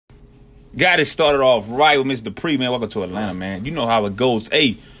Got it started off right with Mr. Dupree, man. Welcome to Atlanta, man. You know how it goes.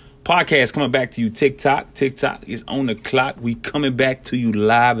 Hey, podcast coming back to you, TikTok. TikTok is on the clock. We coming back to you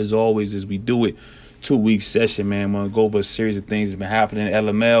live as always as we do it. 2-week session, man. We're going to go over a series of things that have been happening in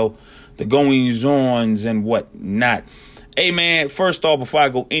LML, the goings-ons and whatnot. Hey, man, first off, before I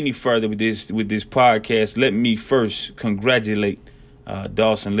go any further with this podcast, let me first congratulate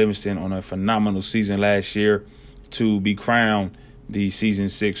Dawson Livingston on a phenomenal season last year to be crowned the Season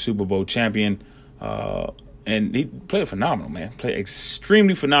 6 Super Bowl champion. And he played phenomenal, man. Played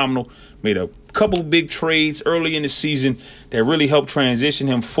extremely phenomenal. Made a couple big trades early in the season that really helped transition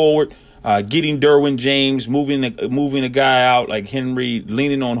him forward. Getting Derwin James, moving a guy out like Henry,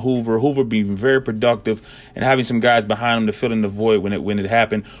 leaning on Hoover being very productive, and having some guys behind him to fill in the void when it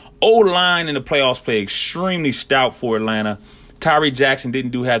happened. O-line in the playoffs played extremely stout for Atlanta. Tyree Jackson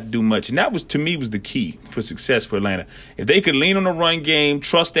didn't have to do much, and that was, to me, was the key for success for Atlanta. If they could lean on the run game,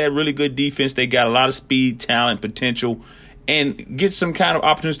 trust that really good defense, they got a lot of speed, talent, potential, and get some kind of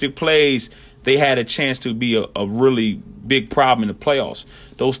opportunistic plays, they had a chance to be a really big problem in the playoffs.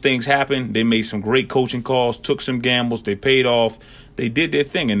 Those things happened. They made some great coaching calls, took some gambles, they paid off, they did their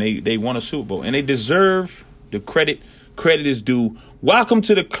thing, and they won a Super Bowl. And they deserve the credit. Credit is due. Welcome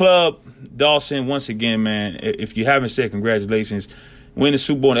to the club, Dawson. Once again, man, if you haven't said congratulations, winning the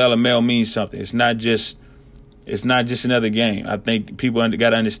Super Bowl in LML means something. It's not just another game. I think people got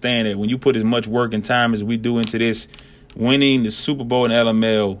to understand that when you put as much work and time as we do into this, winning the Super Bowl in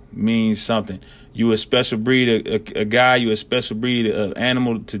LML means something. You a special breed, a guy, you a special breed, an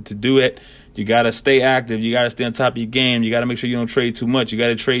animal to do it. You got to stay active. You got to stay on top of your game. You got to make sure you don't trade too much. You got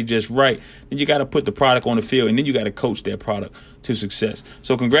to trade just right. Then you got to put the product on the field, and then you got to coach that product to success.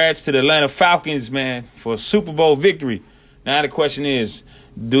 So congrats to the Atlanta Falcons, man, for a Super Bowl victory. Now the question is,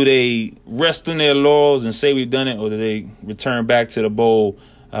 do they rest on their laurels and say we've done it, or do they return back to the bowl?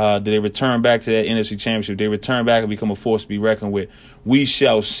 Do they return back to that NFC Championship? Do they return back and become a force to be reckoned with? We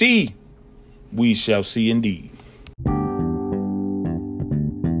shall see. We shall see indeed.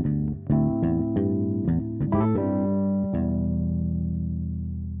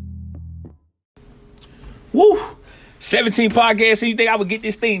 Woo! 17 podcasts. So you think I would get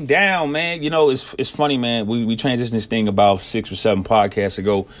this thing down, man? You know, it's funny, man. We transitioned this thing about 6 or 7 podcasts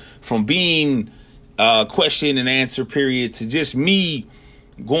ago from being question and answer period to just me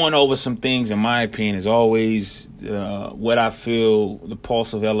going over some things, in my opinion, is always what I feel the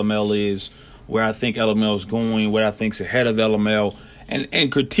pulse of LML is, where I think LML is going, what I think is ahead of LML, and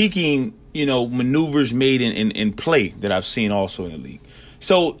critiquing, you know, maneuvers made in play that I've seen also in the league.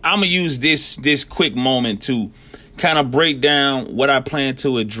 So I'm going to use this quick moment to kind of break down what I plan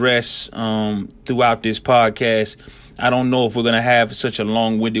to address throughout this podcast. I don't know if we're going to have such a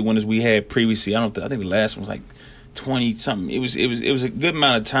long-winded one as we had previously. I think the last one was like 20 something. It was a good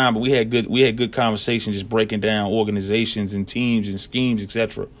amount of time, but we had good conversations just breaking down organizations and teams and schemes,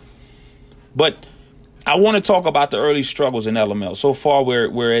 etc. But I want to talk about the early struggles in LML. So far,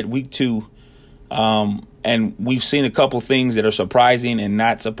 we're at week 2, and we've seen a couple things that are surprising and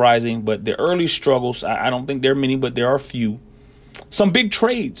not surprising. But the early struggles, I don't think there are many, but there are a few. Some big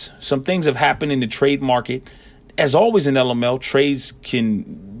trades. Some things have happened in the trade market. As always in LML, trades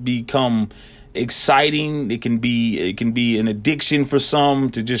can become exciting. It can be an addiction for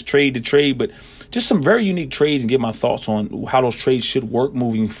some to just trade to trade, but just some very unique trades and get my thoughts on how those trades should work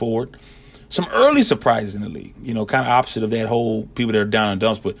moving forward. Some early surprises in the league, you know, kind of opposite of that whole people that are down in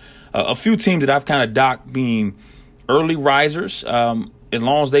dumps, but a few teams that I've kind of docked being early risers. As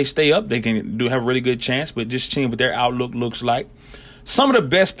long as they stay up, they can have a really good chance, but just seeing what their outlook looks like. Some of the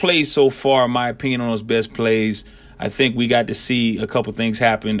best plays so far, in my opinion, on those best plays, I think we got to see a couple things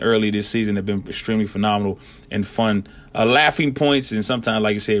happen early this season that have been extremely phenomenal and fun. Laughing points and sometimes,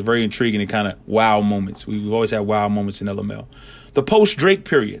 like I said, very intriguing and kind of wow moments. We've always had wow moments in LML. The post-Drake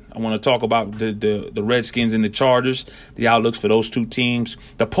period, I want to talk about the Redskins and the Chargers, the outlooks for those two teams.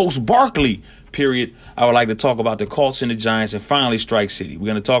 The post-Barkley period, I would like to talk about the Colts and the Giants, and finally Strike City. We're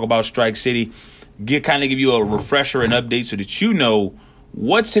going to talk about Strike City, give you a refresher and update so that you know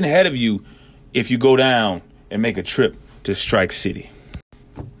what's ahead of you if you go down and make a trip to Strike City.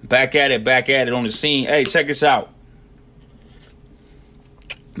 Back at it on the scene. Hey, check this out.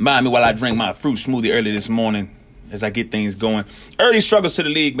 Mind me while I drink my fruit smoothie early this morning as I get things going. Early struggles to the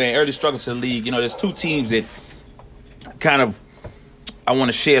league, man. Early struggles to the league. You know, there's two teams that kind of I want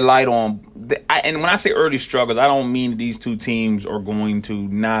to shed light on. And when I say early struggles, I don't mean these two teams are going to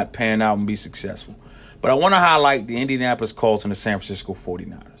not pan out and be successful. But I want to highlight the Indianapolis Colts and the San Francisco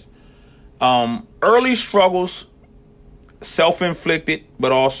 49ers. Early struggles, self-inflicted,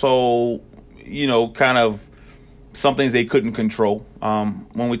 but also, you know, kind of some things they couldn't control.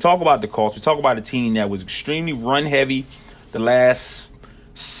 When we talk about the Colts, we talk about a team that was extremely run heavy the last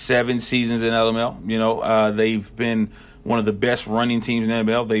 7 seasons in LML. They've been one of the best running teams in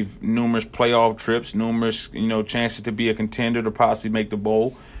LML. They've numerous playoff trips, numerous chances to be a contender to possibly make the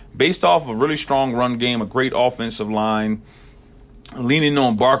bowl, based off a really strong run game, a great offensive line, leaning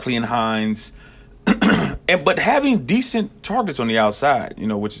on Barkley and Hines, but having decent targets on the outside,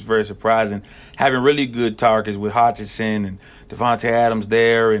 which is very surprising. Having really good targets with Hutchinson and Devontae Adams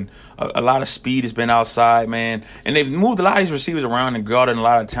there, and a lot of speed has been outside, man. And they've moved a lot of these receivers around and gotten a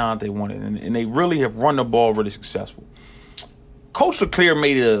lot of talent they wanted, and they really have run the ball really successful. Coach LeClaire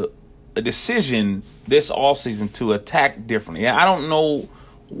made a decision this offseason to attack differently. I don't know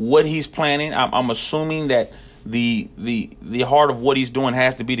what he's planning. I'm assuming that the heart of what he's doing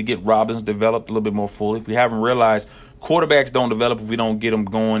has to be to get Robbins developed a little bit more fully. If we haven't realized, quarterbacks don't develop if we don't get them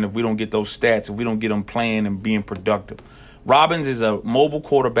going, if we don't get those stats, if we don't get them playing and being productive. Robbins is a mobile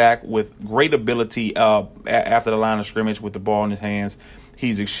quarterback with great ability after the line of scrimmage with the ball in his hands.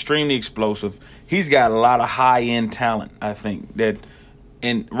 He's extremely explosive. He's got a lot of high-end talent, I think,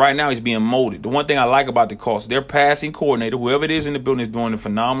 and right now he's being molded. The one thing I like about the Colts, their passing coordinator, whoever it is in the building, is doing a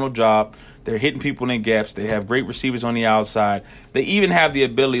phenomenal job. They're hitting people in gaps. They have great receivers on the outside. They even have the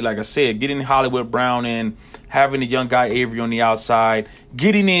ability, like I said, getting Hollywood Brown in, having the young guy Avery on the outside,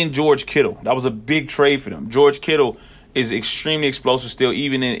 getting in George Kittle. That was a big trade for them. George Kittle is extremely explosive still,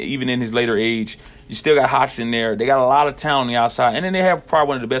 even in his later age. You still got Hodgson there. They got a lot of talent on the outside. And then they have probably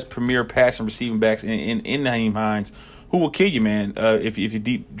one of the best premier pass and receiving backs in Naheem Hines, who will kill you, man, if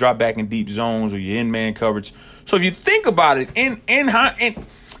you drop back in deep zones or you're in man coverage. So if you think about it,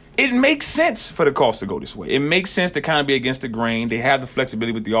 it makes sense for the Colts to go this way. It makes sense to kind of be against the grain. They have the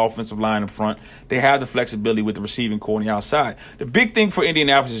flexibility with the offensive line in front. They have the flexibility with the receiving core on the outside. The big thing for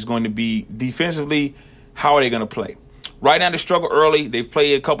Indianapolis is going to be defensively, how are they going to play? Right now, they struggle early. They've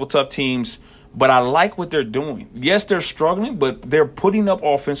played a couple tough teams, but I like what they're doing. Yes, they're struggling, but they're putting up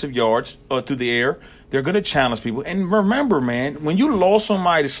offensive yards through the air. They're going to challenge people. And remember, man, when you lull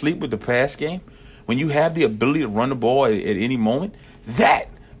somebody to sleep with the pass game, when you have the ability to run the ball at any moment, that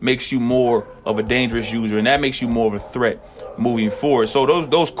makes you more of a dangerous user, and that makes you more of a threat moving forward. So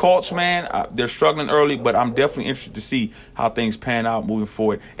those Colts, man, they're struggling early, but I'm definitely interested to see how things pan out moving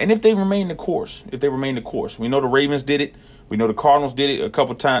forward. And if they remain the course, we know the Ravens did it. We know the Cardinals did it a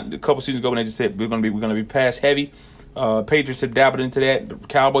couple seasons ago when they just said we're going to be pass heavy. Patriots have dabbled into that. The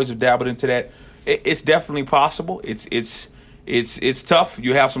Cowboys have dabbled into that. It's definitely possible. It's tough.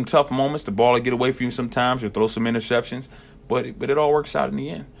 You have some tough moments. The ball will get away from you sometimes. You'll throw some interceptions, but it all works out in the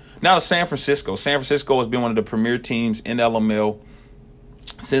end. Now to San Francisco. San Francisco has been one of the premier teams in LML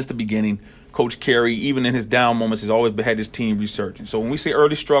since the beginning. Coach Carey, even in his down moments, has always had his team resurging. So when we say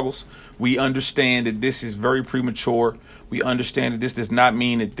early struggles, we understand that this is very premature. We understand that this does not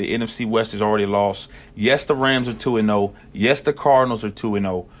mean that the NFC West is already lost. Yes, the Rams are 2-0. Yes, the Cardinals are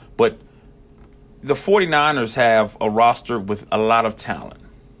 2-0. But the 49ers have a roster with a lot of talent.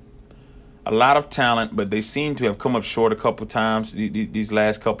 But they seem to have come up short a couple times these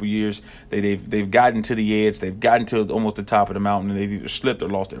last couple years. They've gotten to the edge. They've gotten to almost the top of the mountain, and they've either slipped or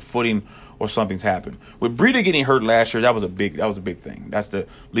lost their footing or something's happened. With Breida getting hurt last year, that was a big thing. That's the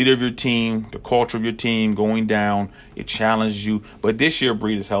leader of your team, the culture of your team going down. It challenges you. But this year,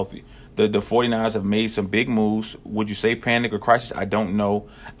 Breida's healthy. The 49ers have made some big moves. Would you say panic or crisis? I don't know.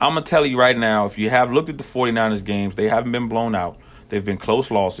 I'm going to tell you right now, if you have looked at the 49ers games, they haven't been blown out. They've been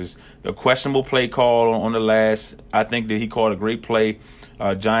close losses. The questionable play call on the last, I think that he called a great play.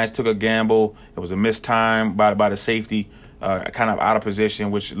 Giants took a gamble. It was a missed time by the safety, kind of out of position,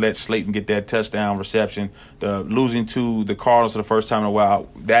 which let Slayton get that touchdown reception. Losing to the Cardinals for the first time in a while,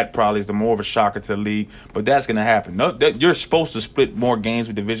 that probably is the more of a shocker to the league. But that's going to happen. You're supposed to split more games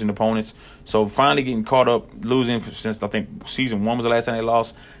with division opponents. So finally getting caught up, losing since I think season 1 was the last time they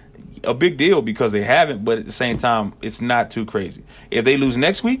lost. A big deal because they haven't, but at the same time, it's not too crazy. If they lose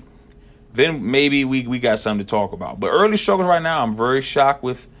next week, then maybe we got something to talk about. But early struggles right now, I'm very shocked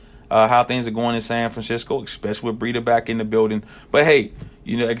with how things are going in San Francisco, especially with Breida back in the building. But hey,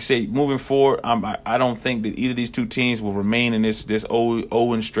 like I say, moving forward, I don't think that either of these two teams will remain in this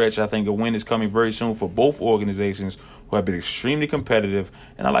 0-0 stretch. I think a win is coming very soon for both organizations who have been extremely competitive,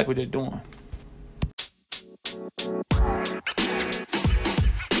 and I like what they're doing.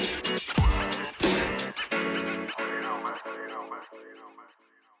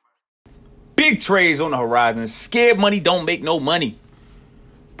 Big trades on the horizon. Scared money don't make no money.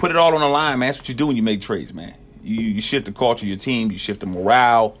 Put it all on the line, man. That's what you do when you make trades, man. You shift the culture of your team. You shift the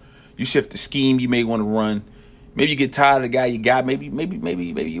morale. You shift the scheme you may want to run. Maybe you get tired of the guy you got. Maybe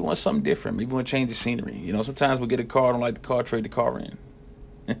you want something different. Maybe you want to change the scenery. You know, sometimes we get a car, don't like the car, trade the car in.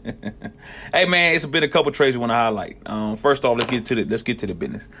 Hey man, it's been a couple trades we want to highlight. First off, let's get to the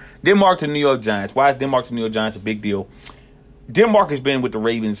business. Denmark to the New York Giants. Why is Denmark to the New York Giants a big deal? Denmark has been with the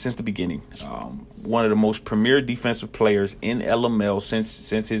Ravens since the beginning. One of the most premier defensive players in LML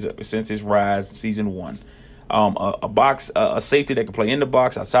since his rise, season 1. A safety that can play in the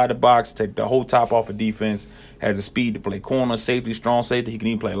box, outside the box, take the whole top off of defense, has the speed to play corner, safety, strong safety. He can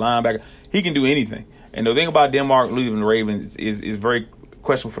even play linebacker. He can do anything. And the thing about Denmark leaving the Ravens is very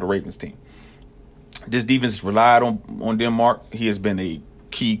questionable for the Ravens team. This defense has relied on Denmark. He has been a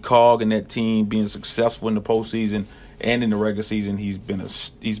key cog in that team, being successful in the postseason and in the regular season. He's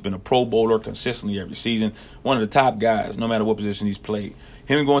been a Pro Bowler consistently every season. One of the top guys, no matter what position he's played.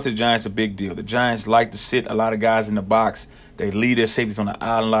 Him going to the Giants is a big deal. The Giants like to sit a lot of guys in the box. They lead their safeties on the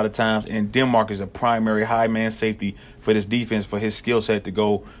island a lot of times. And Denmark is a primary high man safety for this defense, for his skill set to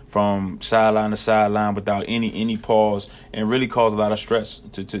go from sideline to sideline without any pause, and really cause a lot of stress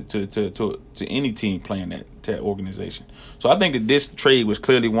to any team playing that organization. So I think that this trade was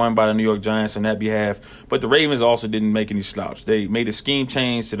clearly won by the New York Giants on that behalf. But the Ravens also didn't make any slouch. They made a scheme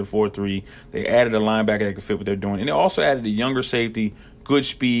change to the 4-3. They added a linebacker that could fit what they're doing. And they also added a younger safety, good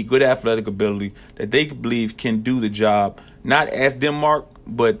speed, good athletic ability that they believe can do the job, not as Denmark,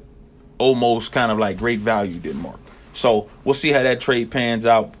 but almost kind of like great value Denmark. So we'll see how that trade pans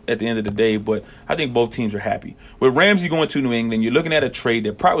out at the end of the day, but I think both teams are happy. With Ramsey going to New England, you're looking at a trade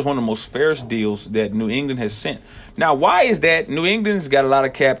that probably was one of the most fairest deals that New England has sent. Now, why is that? New England's got a lot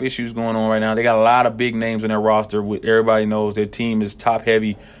of cap issues going on right now. They got a lot of big names on their roster. Everybody knows their team is top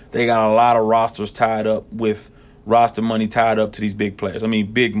heavy. They got a lot of rosters tied up with roster money tied up to these big players. I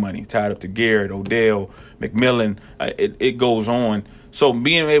mean, big money tied up to Garrett, Odell, McMillan. It goes on. So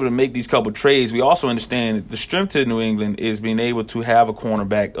being able to make these couple trades, we also understand the strength to New England is being able to have a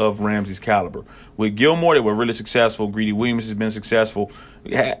cornerback of Ramsey's caliber. With Gilmore, they were really successful. Greedy Williams has been successful.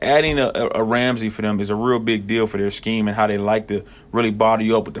 Adding a Ramsey for them is a real big deal for their scheme and how they like to really bother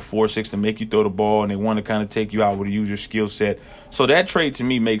you up with the 4-6 to make you throw the ball, and they want to kind of take you out with a user skill set. So that trade to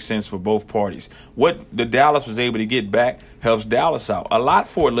me makes sense for both parties. What the Dallas was able to get back helps Dallas out. A lot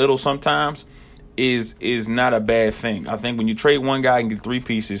for a little sometimes is not a bad thing. I think when you trade one guy and get 3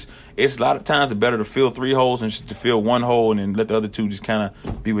 pieces, it's a lot of times better to fill 3 holes than just to fill 1 hole and then let the other 2 just kind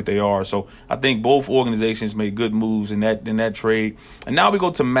of be what they are. So I think both organizations made good moves in that trade. And now we go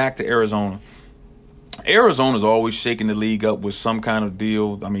to Mac to Arizona. Arizona's always shaking the league up with some kind of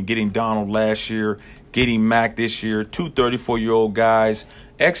deal. I mean, getting Donald last year, getting Mac this year, 2 34-year-old guys,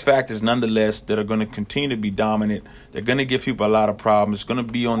 X factors nonetheless that are going to continue to be dominant. They're going to give people a lot of problems. It's going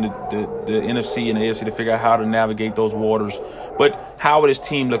to be on the NFC and the AFC to figure out how to navigate those waters. But how is this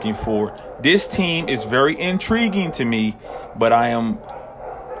team looking forward? This team is very intriguing to me, but I am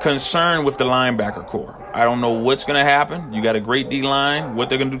concerned with the linebacker core. I don't know what's going to happen. You got a great D-line. What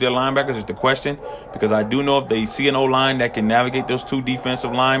they're going to do to their linebackers is the question, because I do know if they see an O-line that can navigate those 2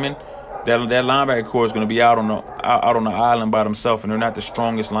 defensive linemen, that linebacker core is going to be out on the island by themselves, and they're not the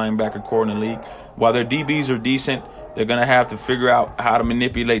strongest linebacker core in the league. While their DBs are decent, they're going to have to figure out how to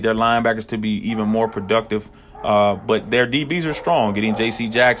manipulate their linebackers to be even more productive. But their DBs are strong. Getting J.C.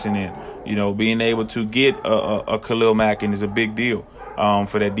 Jackson in, being able to get a Khalil Mack in is a big deal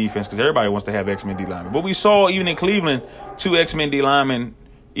for that defense, because everybody wants to have X-Men D linemen. But we saw even in Cleveland, 2 X-Men D linemen,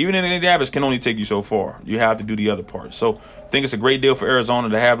 even in Indianapolis, can only take you so far. You have to do the other part. So I think it's a great deal for Arizona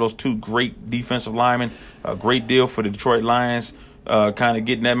to have those 2 great defensive linemen. A great deal for the Detroit Lions, kind of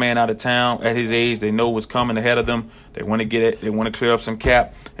getting that man out of town at his age. They know what's coming ahead of them. They want to get it. They want to clear up some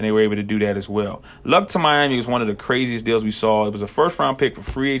cap, and they were able to do that as well. Luck to Miami was one of the craziest deals we saw. It was a first-round pick for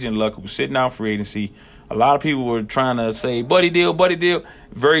free agent Luck, who was sitting out free agency. A lot of people were trying to say, buddy deal.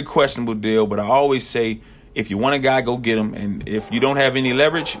 Very questionable deal, but I always say, if you want a guy, go get him. And if you don't have any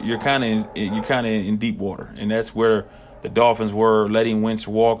leverage, you're kind of in deep water. And that's where the Dolphins were, letting Wentz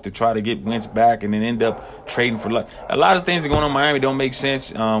walk to try to get Wentz back and then end up trading for Luck. A lot of things that are going on in Miami don't make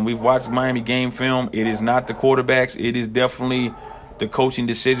sense. We've watched Miami game film. It is not the quarterbacks. It is definitely the coaching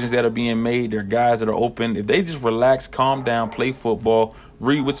decisions that are being made. There are guys that are open. If they just relax, calm down, play football,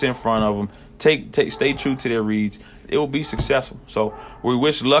 read what's in front of them, stay true to their reads, it will be successful. So we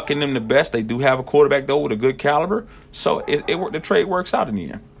wish Luck and them the best. They do have a quarterback, though, with a good caliber. So the trade works out in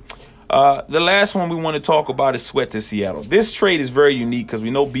the end. The last one we want to talk about is Sweat to Seattle. This trade is very unique because we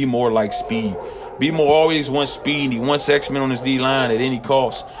know B More likes speed. B More always wants speed. He wants X-Men on his D-line at any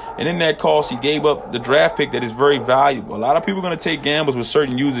cost. And in that cost, he gave up the draft pick that is very valuable. A lot of people are going to take gambles with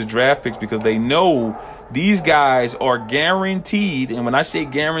certain users' draft picks because they know these guys are guaranteed. And when I say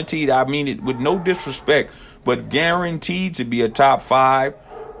guaranteed, I mean it with no disrespect. but guaranteed to be a top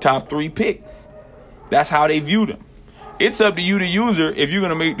 5, top 3 pick. That's how they view them. It's up to you, the user, if you're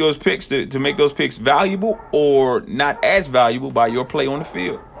going to make those picks to make those picks valuable or not as valuable by your play on the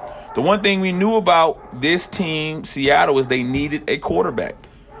field. The one thing we knew about this team, Seattle, is they needed a quarterback.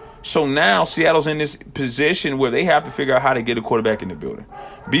 So now Seattle's in this position where they have to figure out how to get a quarterback in the building.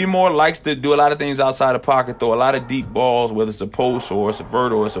 Beemore likes to do a lot of things outside the pocket, throw a lot of deep balls, whether it's a post or it's a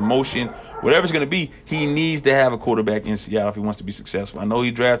vert or it's a motion, whatever it's going to be. He needs to have a quarterback in Seattle if he wants to be successful. I know he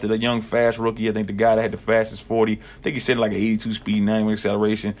drafted a young, fast rookie. I think the guy that had the fastest 40. I think he said like an 82 speed, 91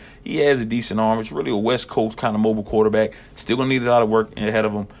 acceleration. He has a decent arm. It's really a West Coast kind of mobile quarterback. Still going to need a lot of work ahead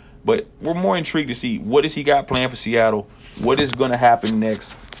of him. But we're more intrigued to see what has he got planned for Seattle, what is going to happen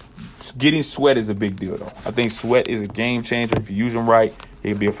next. Getting Sweat is a big deal, though. I think Sweat is a game changer. If you use him right,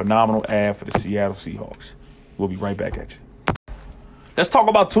 he'll be a phenomenal ad for the Seattle Seahawks. We'll be right back at you. Let's talk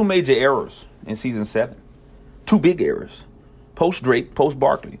about 2 major errors in Season 7. 2 big errors. Post-Drake,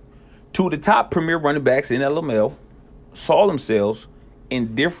 post-Barkley. 2 of the top premier running backs in LML saw themselves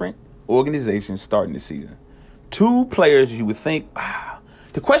in different organizations starting the season. 2 players you would think,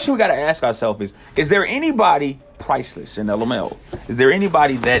 the question we got to ask ourselves is there anybody priceless in LML? Is there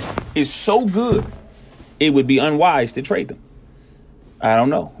anybody that is so good it would be unwise to trade them? I don't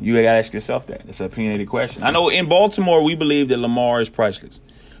know. You got to ask yourself that. It's an opinionated question. I know in Baltimore, we believe that Lamar is priceless.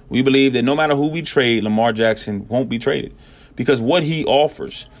 We believe that no matter who we trade, Lamar Jackson won't be traded because what he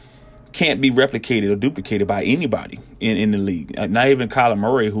offers can't be replicated or duplicated by anybody in the league. Not even Kyler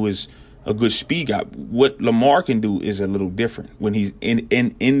Murray, who is a good speed guy. What Lamar can do is a little different when he's in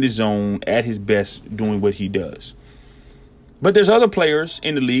the zone at his best doing what he does. But there's other players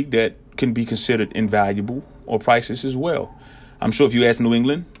in the league that can be considered invaluable or priceless as well. I'm sure if you ask New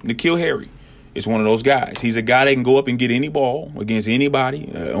England, N'Keal Harry is one of those guys. He's a guy that can go up and get any ball against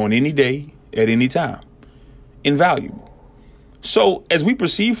anybody on any day at any time. Invaluable. So as we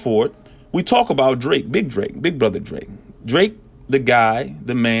proceed forward, we talk about Drake, Big Brother Drake. Drake, the guy,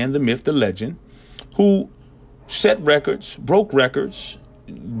 the man, the myth, the legend, who set records, broke records,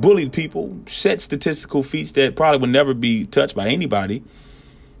 bullied people, set statistical feats that probably would never be touched by anybody,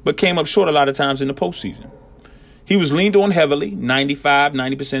 but came up short a lot of times in the postseason. He was leaned on heavily,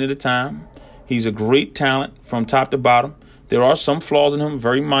 90% of the time. He's a great talent from top to bottom. There are some flaws in him,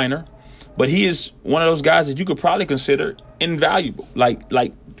 very minor, but he is one of those guys that you could probably consider invaluable,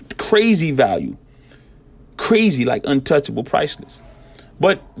 like crazy value. Crazy, like untouchable, priceless.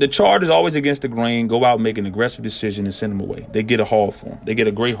 But the Chargers always against the grain, go out and make an aggressive decision and send him away. They get a haul for him. They get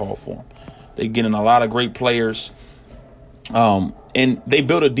a great haul for him. They get in a lot of great players. And they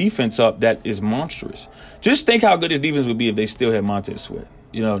built a defense up that is monstrous. Just think how good this defense would be if they still had Montez Sweat.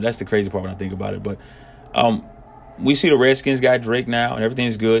 You know, that's the crazy part when I think about it. But we see the Redskins got Drake now, and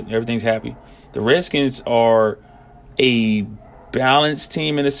everything's good. Everything's happy. The Redskins are a balanced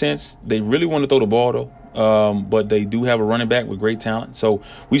team in a sense. They really want to throw the ball, though. But they do have a running back with great talent. So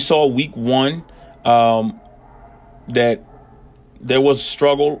we saw week 1 that there was a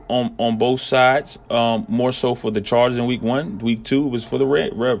struggle on both sides, more so for the Chargers in week 1. Week 2 was for the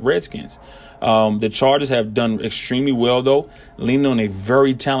Redskins. The Chargers have done extremely well, though, leaning on a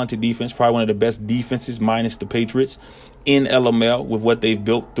very talented defense, probably one of the best defenses minus the Patriots in LML with what they've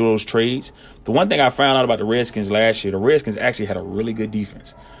built through those trades. The one thing I found out about the Redskins last year, the Redskins actually had a really good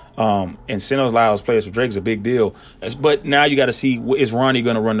defense. And send those Lyles players for Drake is a big deal. But now you got to see, is Ronnie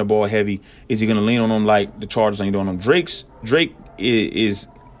going to run the ball heavy? Is he going to lean on them like the Chargers ain't doing them? Drake is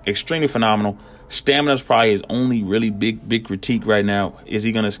extremely phenomenal. Stamina is probably his only really big critique right now. Is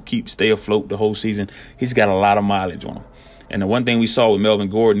he going to stay afloat the whole season? He's got a lot of mileage on him. And the one thing we saw with Melvin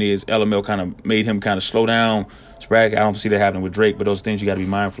Gordon is LML kind of made him kind of slow down. Sporadic. I don't see that happening with Drake, but those things you got to be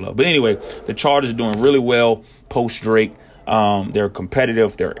mindful of. But anyway, the Chargers are doing really well post-Drake. They're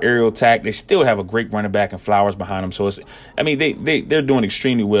competitive. They're aerial attack. They still have a great running back and Flowers behind them. So they're doing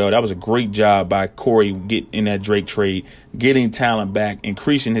extremely well. That was a great job by Corey in that Drake trade, getting talent back,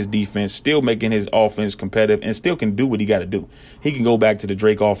 increasing his defense, still making his offense competitive, and still can do what he got to do. He can go back to the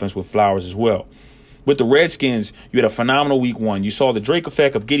Drake offense with Flowers as well. With the Redskins, you had a phenomenal week 1. You saw the Drake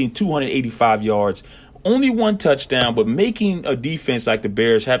effect of getting 285 yards. Only 1 touchdown, but making a defense like the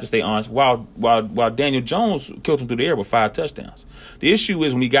Bears have to stay honest while Daniel Jones killed him through the air with 5 touchdowns. The issue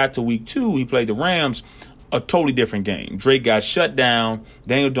is when he got to week 2, he played the Rams, a totally different game. Drake got shut down.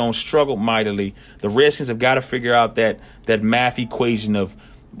 Daniel Jones struggled mightily. The Redskins have got to figure out that math equation of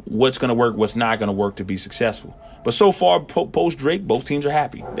what's going to work, what's not going to work to be successful. But so far, post-Drake, both teams are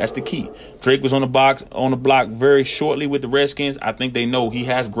happy. That's the key. Drake was on the block very shortly with the Redskins. I think they know he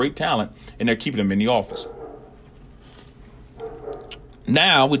has great talent, and they're keeping him in the office.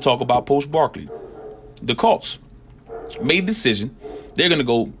 Now we talk about post-Barkley. The Colts made a decision. They're going to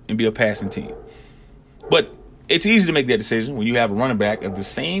go and be a passing team. But it's easy to make that decision when you have a running back of the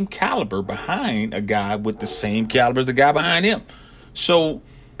same caliber behind a guy with the same caliber as the guy behind him. So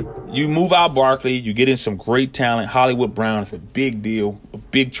you move out Barkley, you get in some great talent. Hollywood Brown is a big deal, a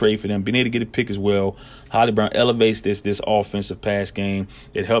big trade for them. Being able to get a pick as well. Holly Brown elevates this offensive pass game.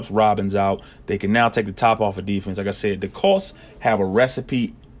 It helps Robbins out. They can now take the top off of defense. Like I said, the Colts have a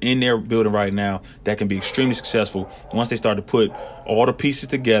recipe in their building right now that can be extremely successful once they start to put all the pieces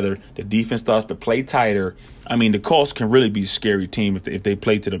together. The defense starts to play tighter. I mean, the Colts can really be a scary team if they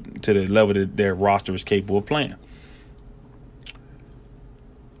play to the level that their roster is capable of playing.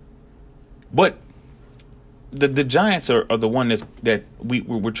 But the Giants are the one that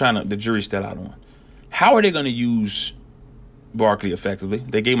we're trying to, the jury's still out on. How are they going to use Barkley effectively?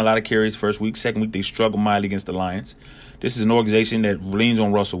 They gave him a lot of carries first week. Second week, they struggled mightily against the Lions. This is an organization that leans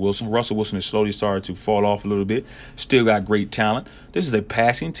on Russell Wilson. Russell Wilson has slowly started to fall off a little bit. Still got great talent. This is a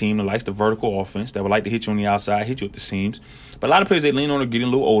passing team that likes the vertical offense, that would like to hit you on the outside, hit you at the seams. But a lot of players they lean on are getting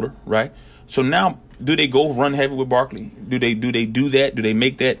a little older, right? So now, do they go run heavy with Barkley? Do they do that? Do they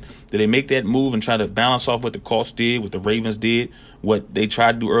make that move and try to balance off what the Colts did, what the Ravens did, what they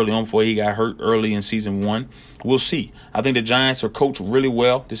tried to do early on before he got hurt early in season 1? We'll see. I think the Giants are coached really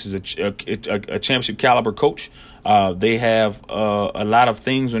well. This is a championship caliber coach. They have a lot of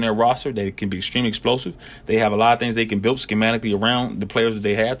things on their roster that can be extremely explosive. They have a lot of things they can build schematically around the players that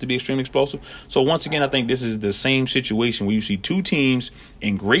they have to be extremely explosive. So once again, I think this is the same situation where you see two teams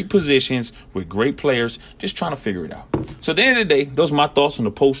in great positions with great players just trying to figure it out. So at the end of the day, those are my thoughts on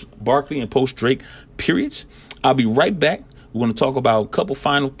the post-Barkley and post-Drake periods. I'll be right back. We're going to talk about a couple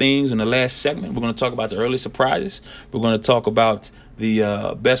final things in the last segment. We're going to talk about the early surprises. We're going to talk about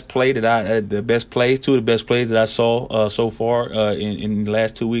the best plays, two of the best plays that I saw so far in the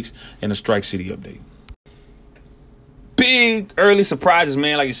last 2 weeks, and the Strike City update. Big early surprises,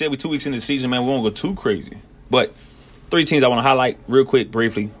 man. Like you said, we're 2 weeks into the season, man. We won't go too crazy. But 3 teams I want to highlight real quick,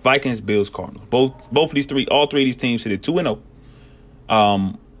 briefly. Vikings, Bills, Cardinals. Both of these three, all 3 of these teams hit 2-0.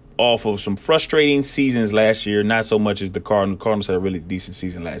 Off of some frustrating seasons last year, not so much as the Cardinals. The Cardinals had a really decent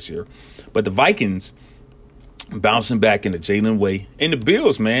season last year. But the Vikings bouncing back in the Jalen way. And the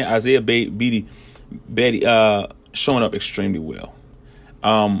Bills, man, Isaiah Beatty showing up extremely well.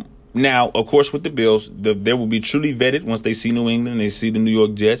 Now, of course, with the Bills, they will be truly vetted once they see New England, they see the New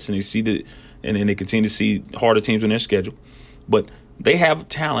York Jets, and they see and they continue to see harder teams on their schedule. But they have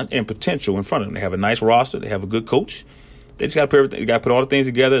talent and potential in front of them. They have a nice roster. They have a good coach. They just got to put everything. They got to put all the things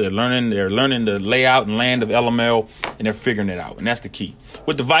together. They're learning the layout and land of LML, and they're figuring it out. And that's the key.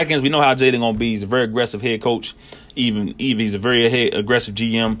 With the Vikings, we know how Jalen gonna be. He's a very aggressive head coach. Even he's a very aggressive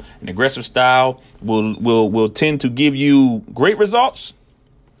GM. An aggressive style will tend to give you great results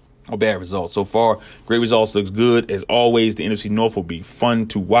or bad results. So far, great results looks good. As always, the NFC North will be fun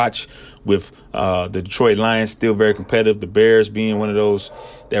to watch with the Detroit Lions still very competitive. The Bears being one of those,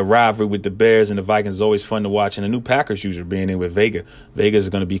 that rivalry with the Bears and the Vikings is always fun to watch. And the new Packers user being in with Vega. Vegas is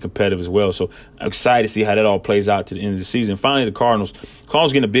going to be competitive as well. So I'm excited to see how that all plays out to the end of the season. Finally, the Cardinals.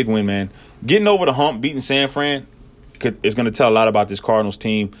 Cardinals getting a big win, man. Getting over the hump, beating San Fran is going to tell a lot about this Cardinals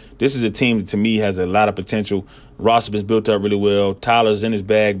team. This is a team that, to me, has a lot of potential. Roster been built up really well. Tyler's in his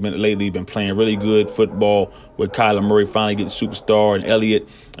bag lately, been playing really good football with Kyler Murray finally getting superstar, and Elliott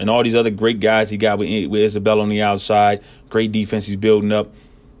and all these other great guys he got with Isabella on the outside. Great defense he's building up.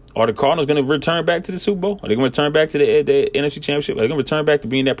 Are the Cardinals going to return back to the Super Bowl? Are they going to return back to the NFC Championship? Are they going to return back to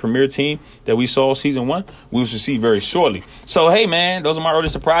being that premier team that we saw season 1? We will see very shortly. So, hey, man, those are my early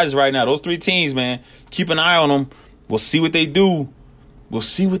surprises right now. Those 3 teams, man, keep an eye on them. We'll see what they do.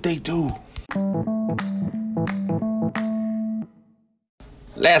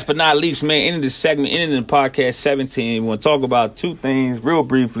 Last but not least, man, ending this segment, ending the podcast 17, we want to talk about 2 things real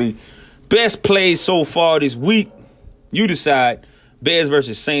briefly. Best plays so far this week. You decide. Bears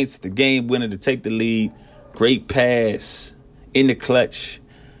versus Saints, the game winner to take the lead. Great pass in the clutch.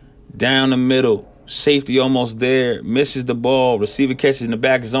 Down the middle. Safety almost there. Misses the ball. Receiver catches in the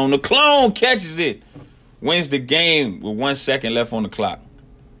back zone. The clone catches it. Wins the game with 1 second left on the clock.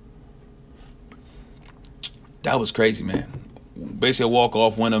 That was crazy, man. Basically a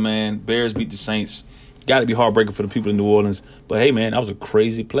walk-off winner, man. Bears beat the Saints. Got to be heartbreaking for the people in New Orleans. But, hey, man, that was a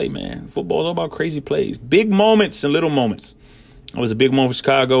crazy play, man. Football is all about crazy plays. Big moments and little moments. It was a big moment for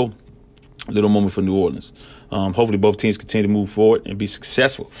Chicago, a little moment for New Orleans. Hopefully both teams continue to move forward and be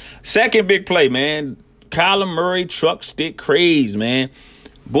successful. Second big play, man. Kyler Murray truck stick craze, man.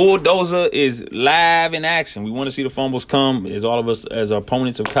 Bulldozer is live in action. We want to see the fumbles come as all of us as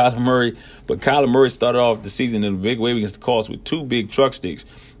opponents of Kyler Murray. But Kyler Murray started off the season in a big way against the Colts with 2 big truck sticks.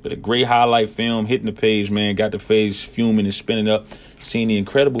 With a great highlight film hitting the page, man. Got the face fuming and spinning up. Seeing the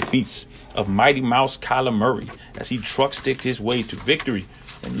incredible feats of Mighty Mouse Kyler Murray as he truck sticked his way to victory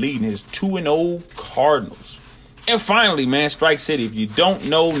and leading his 2-0 Cardinals. And finally, man, Strike City. If you don't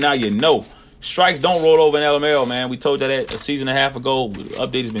know, now you know. Strikes don't roll over in LML, man. We told you that a season and a half ago. The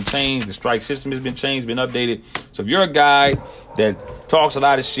update has been changed. The strike system has been changed, been updated. So if you're a guy that talks a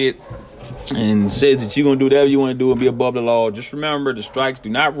lot of shit and says that you're going to do whatever you want to do and be above the law, just remember the strikes do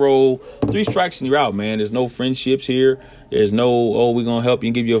not roll. 3 strikes and you're out, man. There's no friendships here. There's no, we're going to help you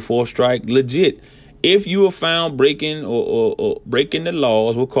and give you a 4th strike. Legit. If you are found breaking or breaking the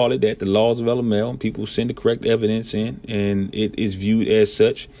laws, we'll call it that, the laws of LML, and people send the correct evidence in, and it is viewed as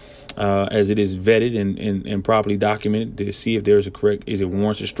such, as it is vetted and properly documented to see if there's is it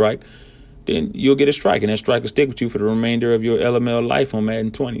warrants a strike, then you'll get a strike, and that strike will stick with you for the remainder of your LML life on Madden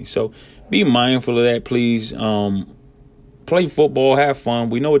 20. So be mindful of that, please. Play football, have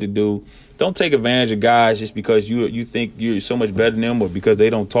fun. We know what to do. Don't take advantage of guys just because you think you're so much better than them or because they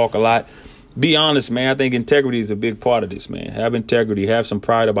don't talk a lot. Be honest, man. I think integrity is a big part of this, man. Have integrity. Have some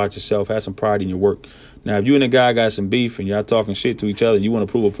pride about yourself. Have some pride in your work. Now, if you and a guy got some beef and y'all talking shit to each other and you want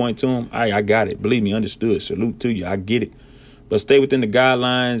to prove a point to him, I got it. Believe me, understood. Salute to you. I get it. But stay within the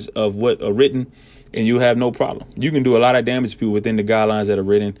guidelines of what are written, and you have no problem. You can do a lot of damage to people within the guidelines that are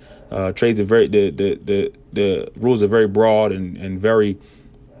written. Trades are the rules are very broad and very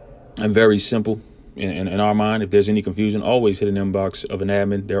simple in our mind. If there's any confusion, always hit an inbox of an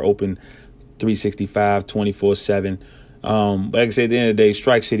admin. They're open 365, 24/7. But like I said, at the end of the day,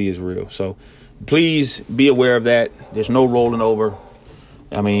 Strike City is real. So please be aware of that. There's no rolling over.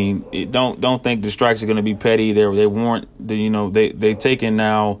 I mean, don't think the strikes are going to be petty. They warrant they taking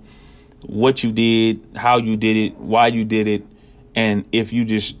now what you did, how you did it, why you did it, and if you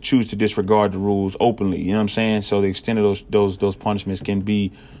just choose to disregard the rules openly, you know what I'm saying? So the extent of those punishments can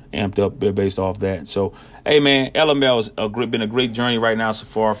be amped up based off that. So, hey, man, LML has been a great journey right now so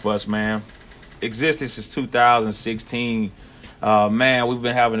far for us, man. Existed since 2016. Man, we've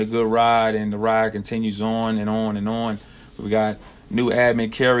been having a good ride, and the ride continues on and on and on. We got new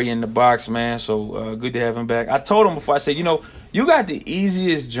admin Kerry in the box, man. So good to have him back. I told him before, I said, you got the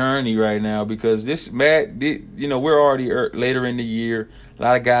easiest journey right now because we're already later in the year. A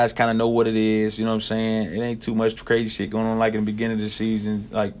lot of guys kind of know what it is. You know what I'm saying? It ain't too much crazy shit going on like in the beginning of the season,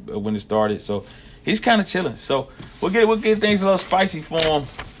 like when it started. So he's kind of chilling. So we'll get things a little spicy for him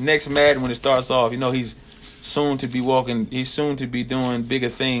next Madden when it starts off. He's soon to be walking. He's soon to be doing bigger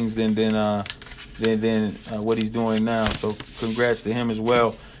things than what he's doing now. So congrats to him as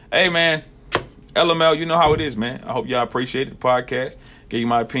well. Hey, man, LML, you know how it is, man. I hope y'all appreciated the podcast. Gave you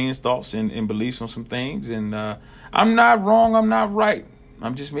my opinions, thoughts, and beliefs on some things. And I'm not wrong. I'm not right.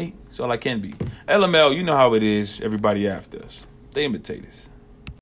 I'm just me. That's all I can be. LML, you know how it is. Everybody after us. They imitate us.